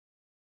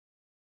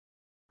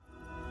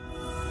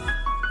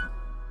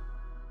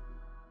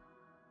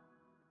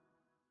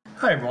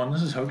Hi everyone,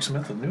 this is Hoax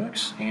Smith with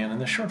Nuix, and in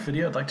this short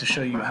video I'd like to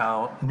show you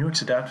how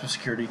Nuix Adaptive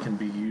Security can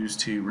be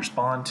used to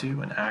respond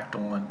to and act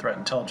on threat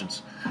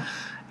intelligence.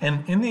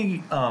 And in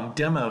the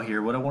demo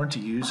here, what I wanted to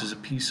use is a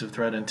piece of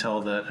threat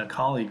intel that a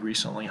colleague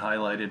recently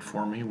highlighted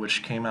for me,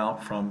 which came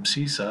out from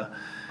CISA,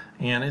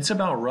 and it's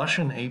about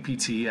Russian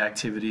APT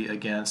activity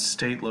against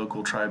state,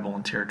 local, tribal,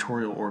 and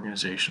territorial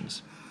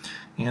organizations.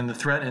 And the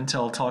threat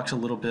intel talks a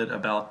little bit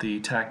about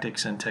the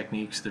tactics and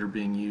techniques that are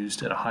being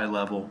used at a high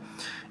level,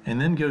 and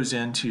then goes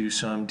into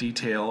some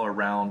detail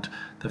around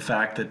the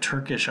fact that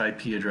Turkish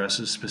IP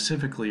addresses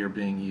specifically are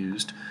being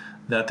used,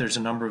 that there's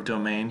a number of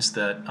domains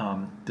that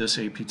this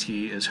APT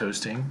is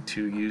hosting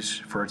to use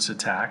for its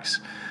attacks,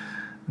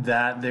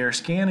 that they're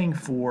scanning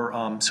for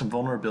some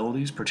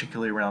vulnerabilities,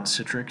 particularly around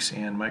Citrix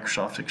and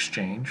Microsoft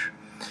Exchange.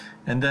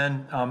 And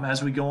then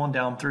as we go on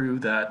down through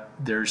that,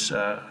 there's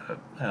a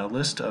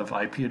list of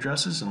IP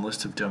addresses and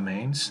list of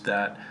domains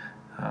that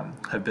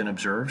have been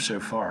observed so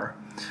far.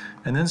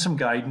 And then some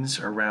guidance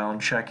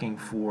around checking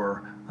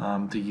for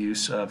the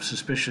use of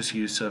suspicious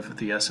use of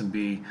the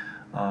Smb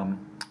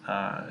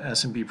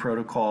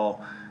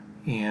protocol,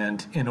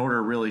 and in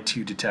order really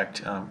to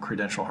detect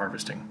credential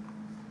harvesting.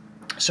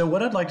 So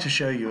what I'd like to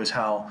show you is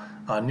how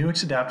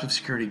Nuix Adaptive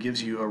Security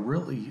gives you a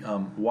really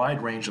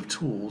wide range of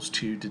tools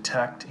to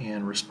detect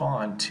and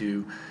respond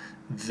to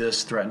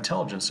this threat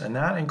intelligence. And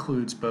that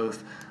includes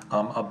both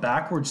a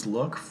backwards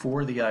look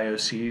for the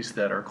IOCs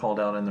that are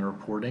called out in the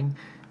reporting,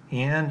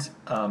 and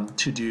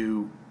to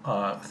do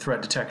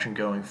threat detection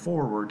going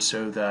forward,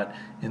 so that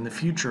in the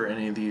future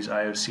any of these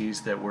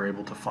IOCs that we're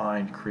able to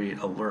find create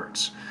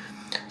alerts.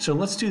 So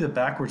let's do the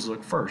backwards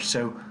look first.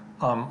 So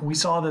we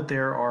saw that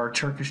there are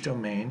Turkish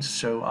domains,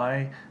 so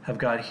I have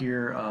got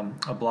here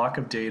a block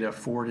of data,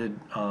 forwarded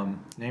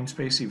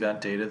namespace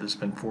event data that's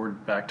been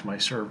forwarded back to my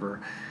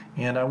server,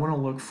 and I want to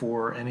look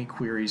for any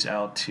queries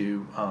out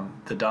to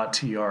the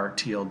 .tr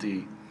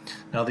TLD.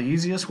 Now the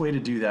easiest way to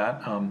do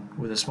that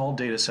with a small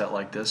data set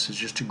like this is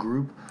just to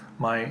group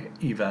my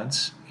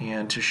events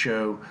and to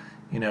show,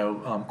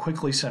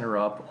 quickly center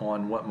up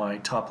on what my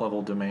top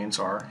level domains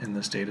are in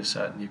this data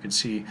set. And you can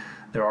see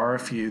there are a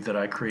few that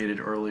I created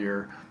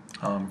earlier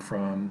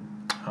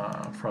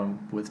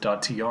with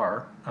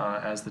 .tr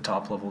as the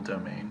top level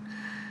domain.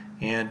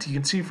 And you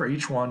can see for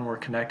each one we're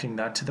connecting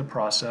that to the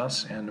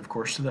process, and of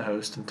course to the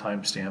host and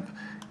timestamp,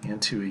 and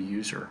to a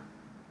user.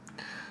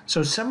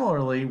 So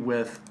similarly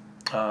with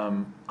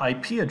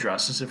IP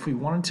addresses, if we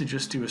wanted to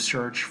just do a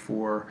search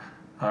for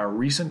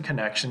recent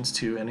connections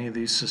to any of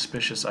these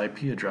suspicious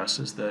IP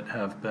addresses that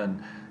have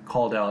been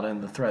called out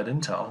in the threat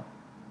intel,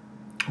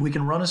 we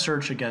can run a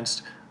search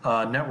against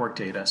network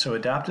data. So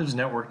Adaptive's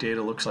network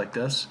data looks like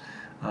this,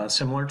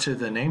 similar to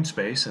the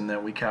namespace in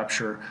that we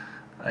capture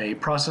a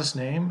process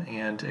name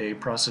and a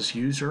process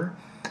user,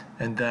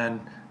 and then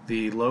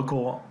the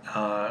local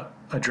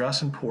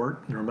address and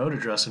port, the remote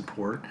address and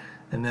port,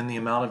 and then the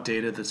amount of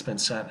data that's been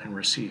sent and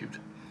received,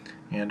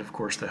 and of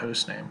course the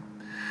host name.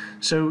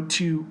 So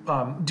to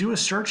do a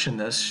search in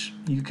this,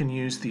 you can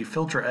use the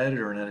filter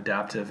editor in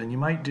Adaptive, and you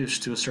might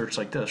just do a search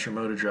like this.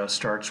 Remote address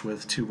starts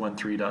with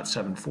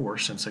 213.74,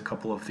 since a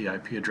couple of the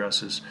IP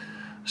addresses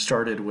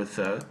started with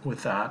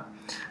that.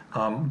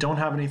 Don't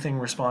have anything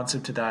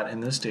responsive to that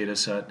in this data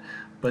set,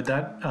 but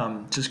that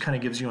just kind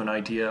of gives you an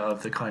idea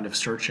of the kind of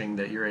searching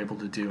that you're able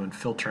to do and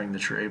filtering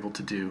that you're able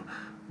to do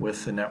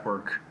with the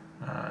network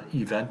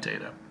event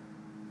data.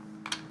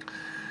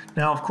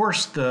 Now, of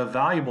course, the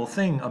valuable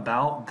thing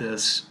about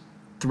this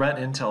threat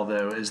intel,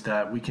 though, is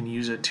that we can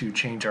use it to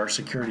change our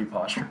security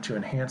posture, to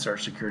enhance our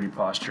security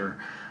posture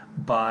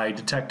by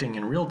detecting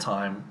in real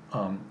time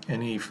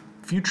any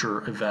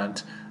future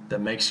event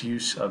that makes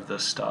use of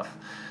this stuff.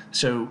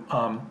 So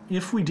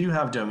if we do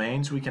have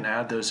domains, we can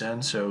add those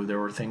in. So there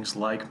were things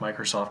like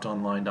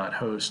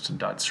microsoftonline.host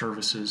and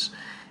 .services,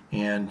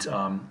 and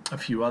a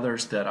few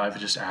others that I've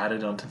just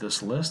added onto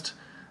this list.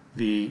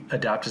 The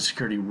adaptive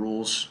security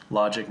rules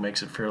logic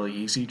makes it fairly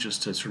easy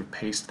just to sort of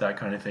paste that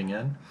kind of thing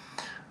in.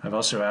 I've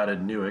also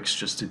added Nuix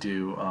just to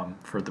do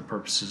for the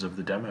purposes of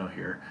the demo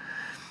here.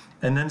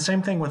 And then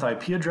same thing with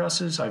IP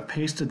addresses. I've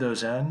pasted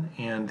those in,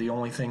 and the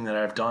only thing that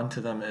I've done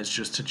to them is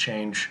just to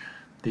change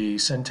the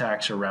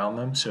syntax around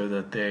them so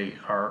that they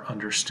are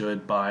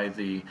understood by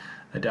the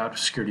adaptive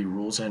security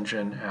rules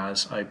engine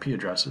as IP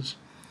addresses.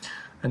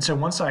 And so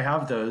once I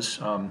have those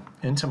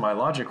into my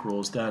logic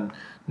rules, then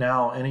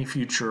now any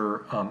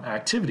future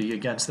activity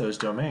against those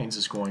domains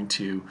is going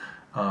to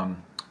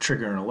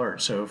trigger an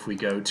alert. So if we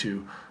go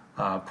to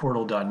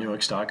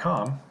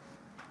portal.nuix.com,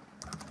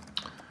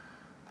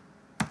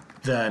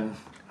 then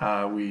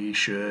we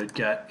should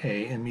get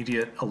an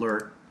immediate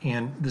alert.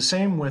 And the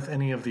same with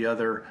any of the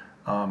other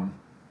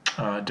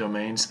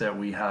domains that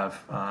we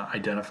have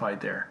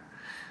identified there.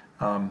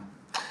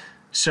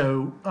 Here's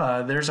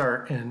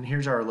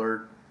our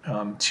alert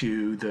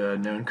to the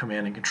known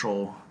command and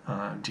control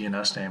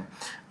DNS name.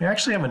 We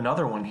actually have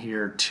another one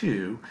here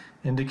too,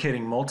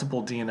 indicating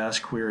multiple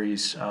DNS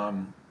queries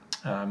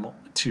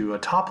to a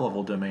top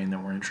level domain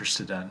that we're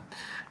interested in.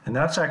 And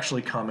that's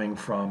actually coming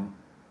from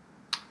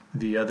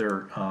the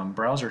other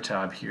browser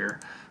tab here,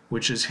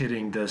 which is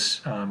hitting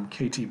this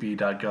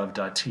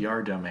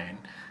ktb.gov.tr domain,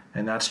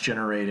 and that's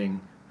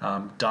generating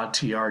 .tr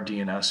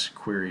DNS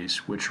queries,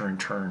 which are in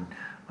turn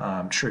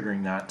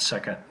triggering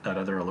that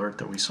other alert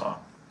that we saw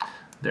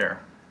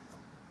there.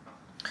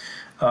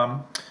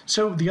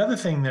 So the other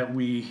thing that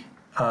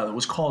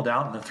was called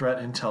out in the threat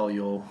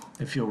intel,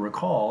 if you'll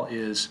recall,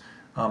 is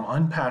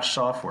unpatched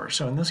software.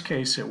 So in this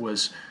case, it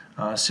was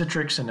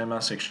Citrix and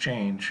MS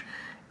Exchange,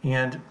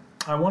 and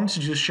I wanted to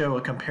just show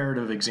a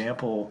comparative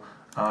example,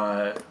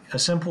 a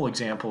simple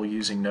example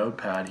using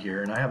Notepad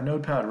here. And I have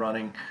Notepad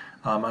running,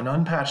 an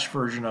unpatched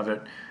version of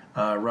it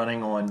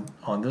running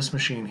on this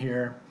machine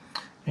here,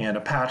 and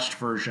a patched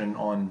version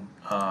on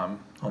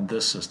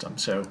this system.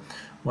 So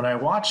when I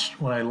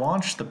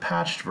launched the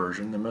patched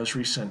version, the most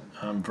recent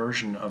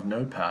version of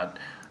Notepad,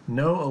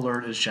 no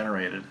alert is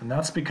generated, and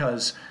that's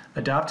because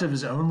Adaptive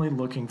is only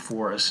looking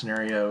for a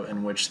scenario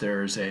in which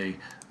there's a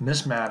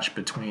mismatch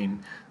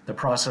between the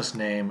process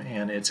name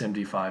and its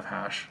MD5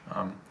 hash.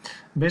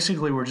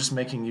 Basically, we're just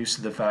making use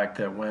of the fact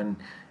that when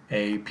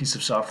a piece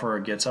of software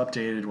gets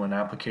updated, when an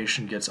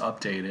application gets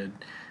updated,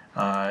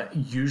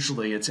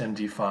 usually its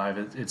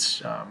MD5,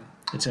 its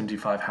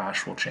MD5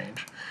 hash will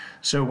change.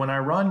 So when I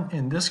run,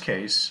 in this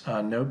case,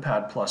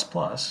 Notepad++,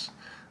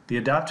 the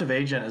adaptive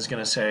agent is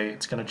going to say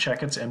it's going to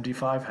check its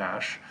MD5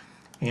 hash,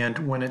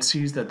 and when it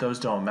sees that those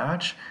don't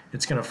match,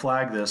 it's going to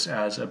flag this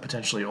as a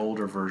potentially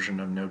older version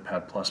of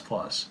Notepad++.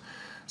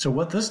 So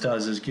what this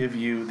does is give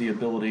you the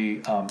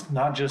ability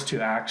not just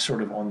to act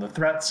sort of on the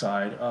threat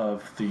side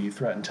of the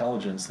threat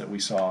intelligence that we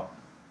saw,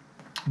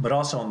 but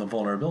also on the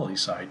vulnerability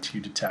side to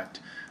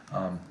detect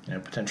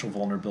potential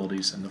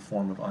vulnerabilities in the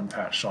form of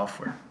unpatched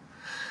software.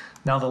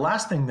 Now, the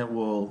last thing that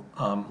we'll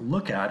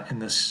look at in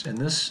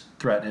this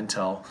threat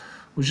intel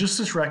was just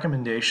this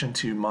recommendation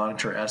to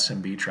monitor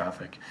SMB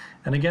traffic.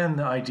 And again,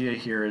 the idea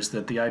here is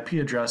that the IP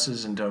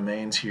addresses and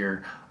domains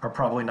here are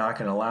probably not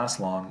going to last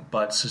long,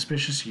 but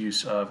suspicious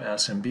use of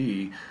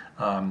SMB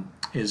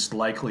is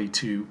likely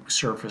to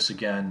surface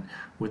again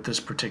with this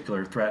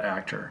particular threat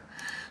actor.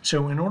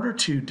 So in order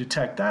to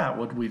detect that,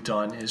 what we've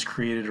done is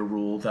created a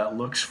rule that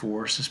looks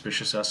for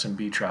suspicious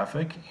SMB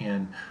traffic,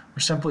 and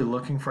we're simply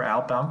looking for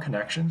outbound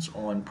connections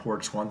on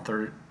ports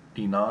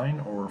 139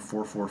 or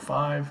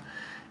 445,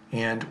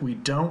 and we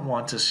don't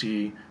want to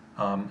see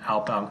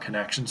outbound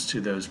connections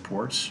to those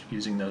ports,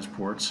 using those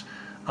ports,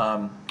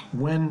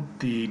 when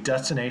the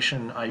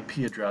destination IP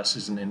address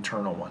is an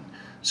internal one.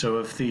 So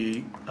if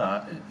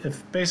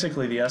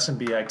basically the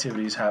SMB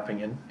activity is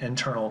happening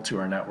internal to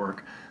our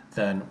network,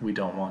 then we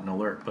don't want an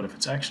alert. But if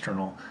it's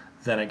external,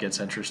 then it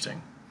gets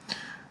interesting.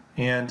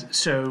 And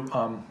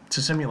so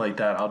to simulate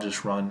that, I'll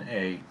just run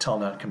a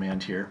telnet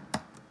command here,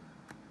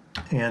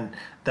 and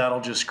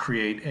that'll just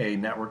create a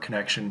network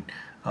connection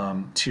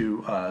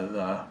to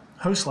the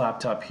host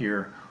laptop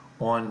here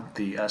on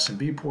the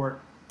SMB port,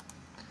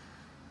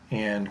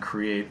 and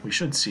we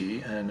should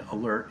see an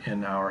alert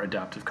in our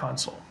adaptive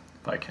console,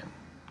 if I can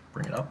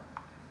bring it up.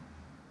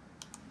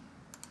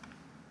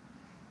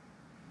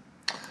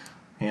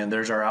 And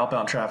there's our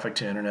outbound traffic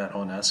to internet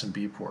on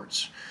SMB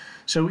ports.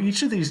 So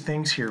each of these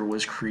things here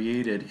was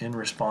created in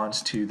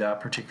response to that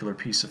particular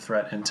piece of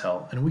threat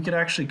intel, and we could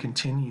actually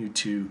continue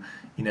to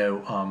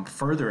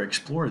further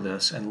explore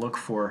this and look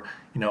for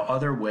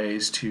other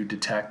ways to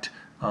detect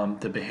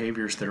the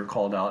behaviors that are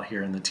called out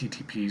here and the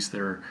TTPs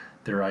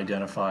that are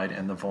identified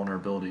and the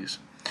vulnerabilities.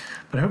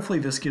 But hopefully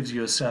this gives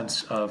you a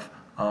sense of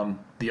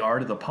the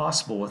art of the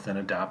possible within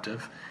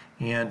adaptive,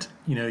 and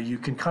you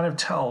can kind of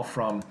tell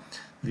from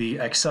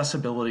the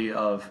accessibility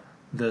of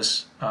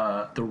this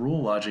the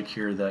rule logic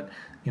here that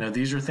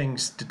these are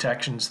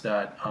detections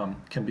that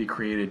can be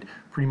created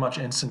pretty much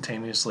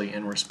instantaneously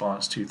in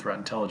response to threat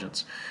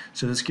intelligence.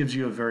 So this gives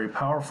you a very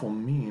powerful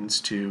means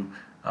to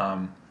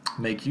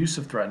make use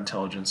of threat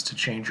intelligence to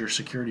change your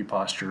security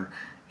posture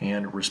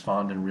and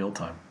respond in real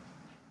time.